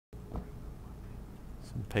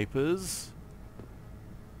Some papers.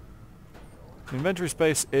 Inventory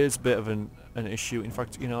space is a bit of an issue. In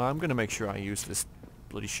fact, you know, I'm going to make sure I use this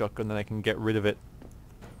bloody shotgun, then I can get rid of it.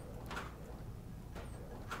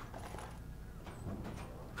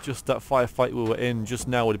 Just that firefight we were in just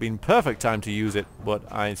now would have been perfect time to use it,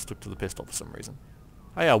 but I stuck to the pistol for some reason.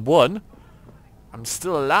 Oh yeah, won. I'm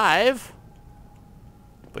still alive.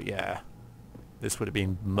 But yeah, this would have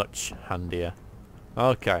been much handier.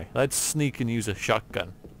 Okay, let's sneak and use a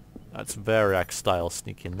shotgun. That's Variac style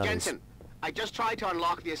sneaking. Jensen, I just tried to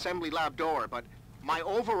unlock the assembly lab door, but my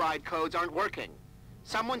override codes aren't working.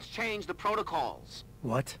 Someone's changed the protocols.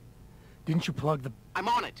 What? Didn't you plug the... I'm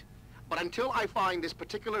on it. But until I find this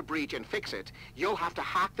particular breach and fix it, you'll have to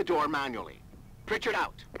hack the door manually. Pritchard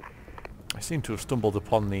out. I seem to have stumbled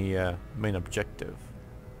upon the main objective.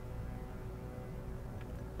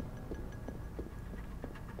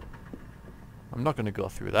 I'm not going to go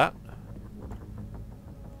through that.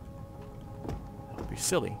 That would be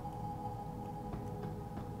silly.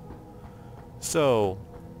 So,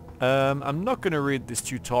 I'm not going to read this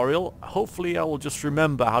tutorial. Hopefully I will just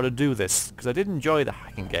remember how to do this, because I did enjoy the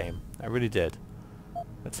hacking game. I really did.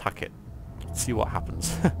 Let's hack it. Let's see what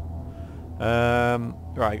happens.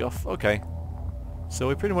 Right, off. Okay. So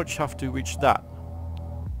we pretty much have to reach that.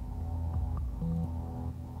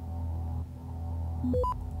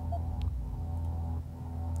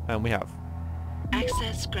 And we have.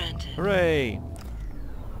 Access granted. Hooray!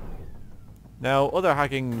 Now, other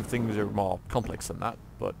hacking things are more complex than that,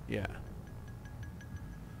 but yeah.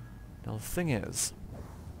 Now the thing is,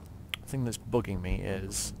 the thing that's bugging me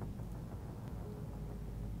is,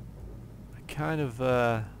 I kind of,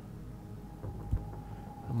 I'm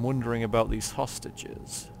wondering about these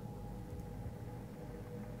hostages.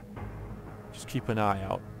 Just keep an eye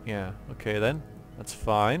out. Yeah, okay then, that's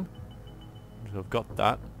fine. I've got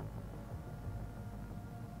that.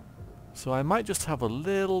 So I might just have a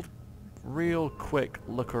little, real quick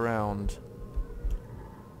look around.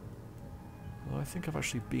 Well, I think I've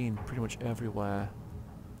actually been pretty much everywhere.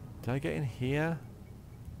 Did I get in here?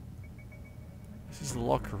 This is the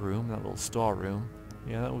locker room, that little storeroom.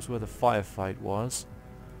 Yeah, that was where the firefight was.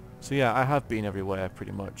 So yeah, I have been everywhere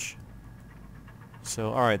pretty much. So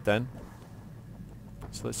alright then.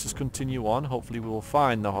 So let's just continue on. Hopefully we will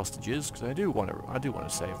find the hostages, because I do want to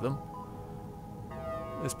save them.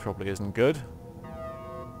 This probably isn't good.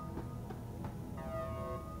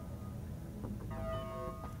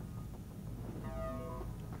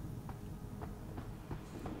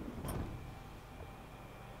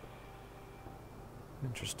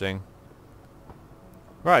 Interesting.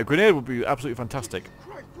 Right, grenade would be absolutely fantastic. Jesus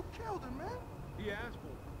Christ, you killed him, man. He asked for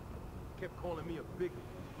it. Kept calling me a big.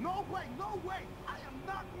 No way, no way. I am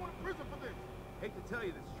not going to prison for this. Hate to tell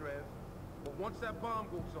you this, Trev, but once that bomb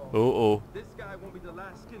goes off, this guy won't be the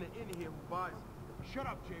last skinner in here who buys it. Shut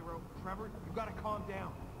up, J-Ro. Trevor, you gotta calm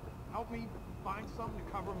down. Help me find something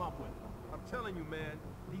to cover him up with. I'm telling you, man,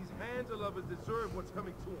 these handler lovers deserve what's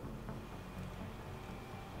coming to them.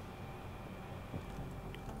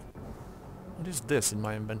 What is this in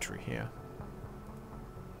my inventory here?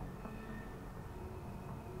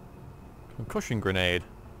 Concussion grenade.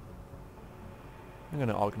 I'm going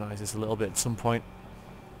to organize this a little bit at some point.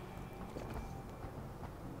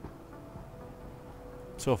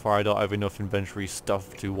 So far I don't have enough inventory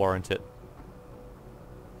stuff to warrant it.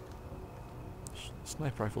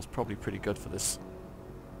 Sniper rifle's probably pretty good for this.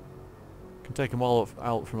 Can take them all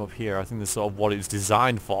out from up here. I think that's sort of what it's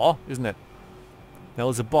designed for, isn't it? Now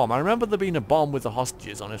there's a bomb. I remember there being a bomb with the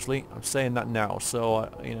hostages, honestly. I'm saying that now, so,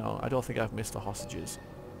 you know, I don't think I've missed the hostages.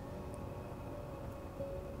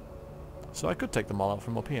 So I could take them all out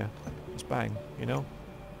from up here. Just bang, you know?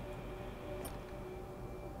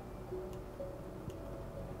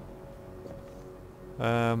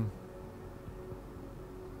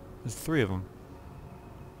 There's 3 of them.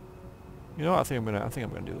 You know what? I think I'm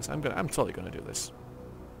gonna do this. I'm totally gonna do this.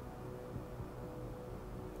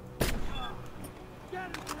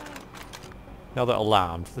 Now they're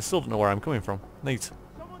alarmed. They still don't know where I'm coming from. Neat.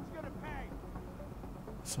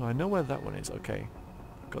 So I know where that one is. Okay.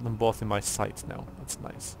 Got them both in my sights now. That's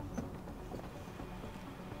nice.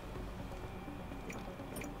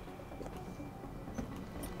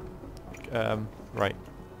 Right.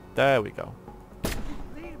 There we go.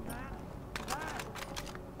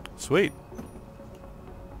 Sweet.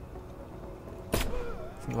 I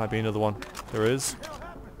think there might be another one. There is.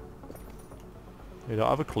 You don't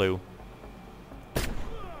have a clue.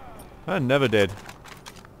 I never did.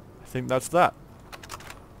 I think that's that.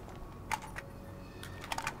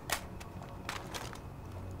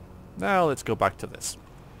 Now let's go back to this.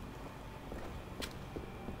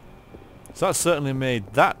 So that certainly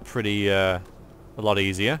made that pretty a lot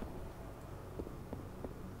easier.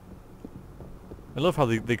 I love how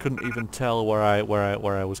they couldn't even tell where I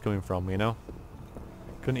was coming from, you know?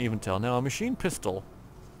 Couldn't even tell. Now a machine pistol.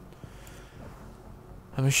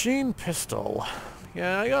 A machine pistol.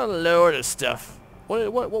 Yeah, I got a load of stuff.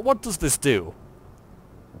 What does this do?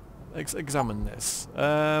 Examine this.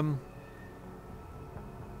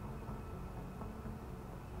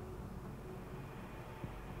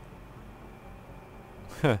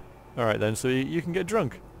 Alright then, so you can get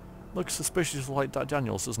drunk. Looks suspiciously like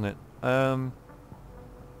Daniels, doesn't it? But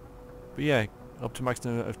yeah, up to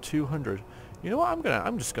maximum of 200. You know what?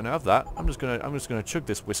 I'm just gonna have that. I'm just gonna chug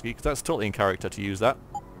this whiskey because that's totally in character to use that.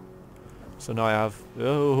 So now I have.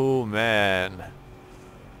 Oh man.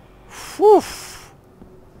 Whew.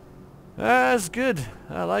 That's good.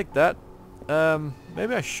 I like that.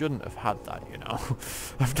 Maybe I shouldn't have had that, you know.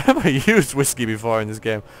 I've never used whiskey before in this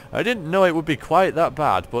game. I didn't know it would be quite that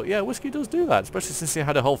bad, but yeah, whiskey does do that, especially since I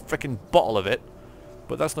had a whole freaking bottle of it.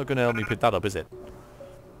 But that's not going to help me pick that up, is it?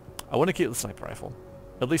 I want to keep the sniper rifle,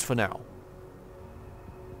 at least for now.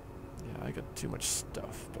 Yeah, I got too much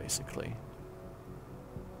stuff, basically.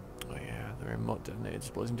 Oh yeah, the remote detonated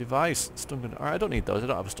exploding device. Stun gun. Alright, I don't need those. I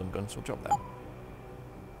don't have a stun gun, so we'll drop them.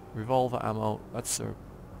 Revolver ammo. That's a...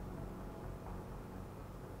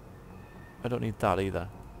 I don't need that either.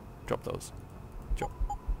 Drop those. Drop.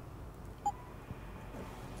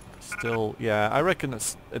 Still, yeah, I reckon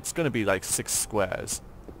it's going to be like 6 squares.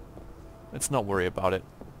 Let's not worry about it.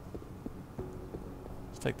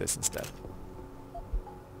 Let's take this instead.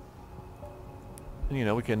 And you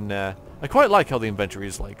know, we can... I quite like how the inventory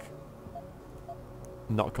is like...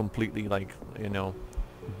 not completely like, you know,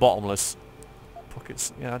 bottomless.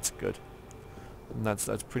 Pockets. Yeah, that's good. And that's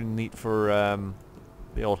pretty neat for...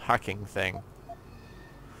 the old hacking thing.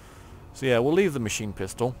 So yeah, we'll leave the machine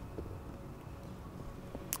pistol.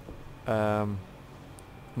 And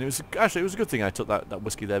it was actually it was a good thing I took that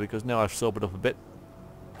whiskey there because now I've sobered up a bit.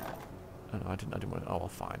 Oh, no, I didn't want it. Oh well,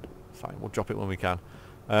 fine. We'll drop it when we can.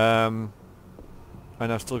 And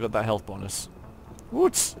I've still got that health bonus.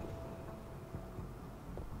 Whoops.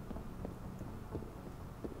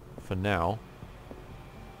 For now.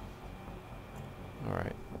 All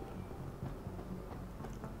right.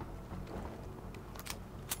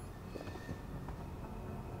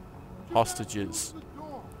 Hostages.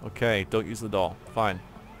 Okay, don't use the door. Fine.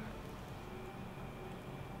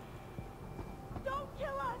 Don't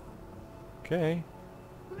kill us! Okay.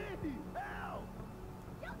 Please, help!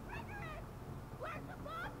 You traitorous! Where's the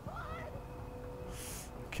boss blood?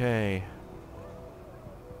 Okay.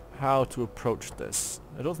 How to approach this?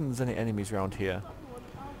 I don't think there's any enemies around here.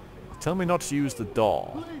 Tell me not to use the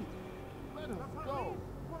door. Please, let us go.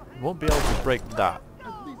 You won't be able to break that.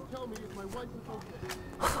 At least tell me if my wife is okay.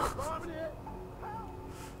 Bomb in here?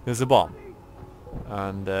 There's a bomb.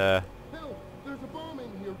 And Help! There's a bomb in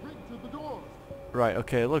here rigged to the door. right,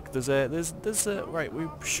 okay, look, there's a right, we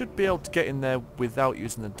should be able to get in there without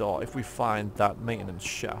using the door if we find that maintenance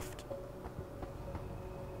shaft.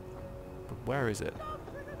 But where is it?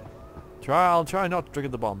 I'll try not to trigger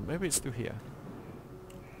the bomb. Maybe it's through here.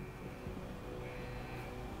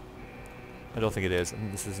 I don't think it is. I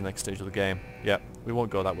think this is the next stage of the game. Yeah, we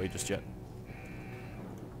won't go that way just yet.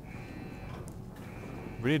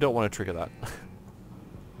 Really don't want to trigger that.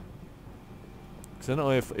 Because I don't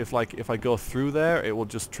know if I go through there, it will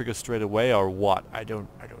just trigger straight away or what. I don't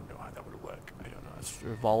know how that would work. I don't know. It's a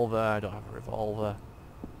revolver. I don't have a revolver.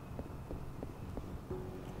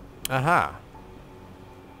 Aha.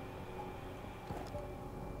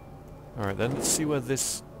 All right then. Let's see where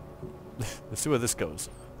this. Let's see where this goes.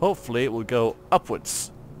 Hopefully, it will go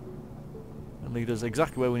upwards and lead us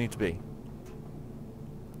exactly where we need to be.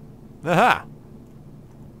 Aha.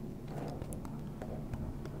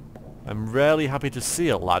 I'm rarely happy to see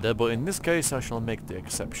a ladder, but in this case I shall make the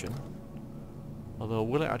exception. Although,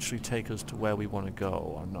 will it actually take us to where we want to go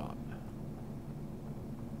or not?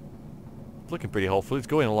 It's looking pretty hopeful. It's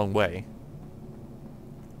going a long way.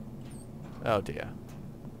 Oh dear.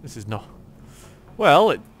 This is not...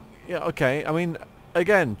 Well, yeah, okay. I mean,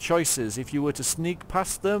 again, choices. If you were to sneak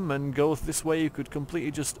past them and go this way, you could completely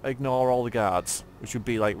just ignore all the guards, which would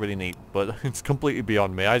be like really neat, but it's completely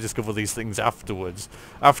beyond me. I discover these things afterwards,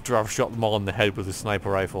 after I've shot them all in the head with a sniper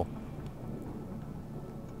rifle.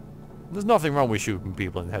 There's nothing wrong with shooting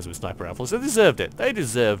people in the head with sniper rifles. They deserved it. They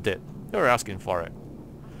deserved it. They were asking for it.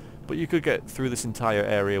 But you could get through this entire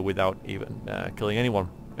area without even killing anyone.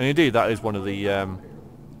 And indeed, that is one of the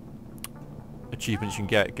achievements you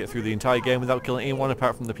can get through the entire game without killing anyone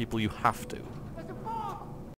apart from the people you have to.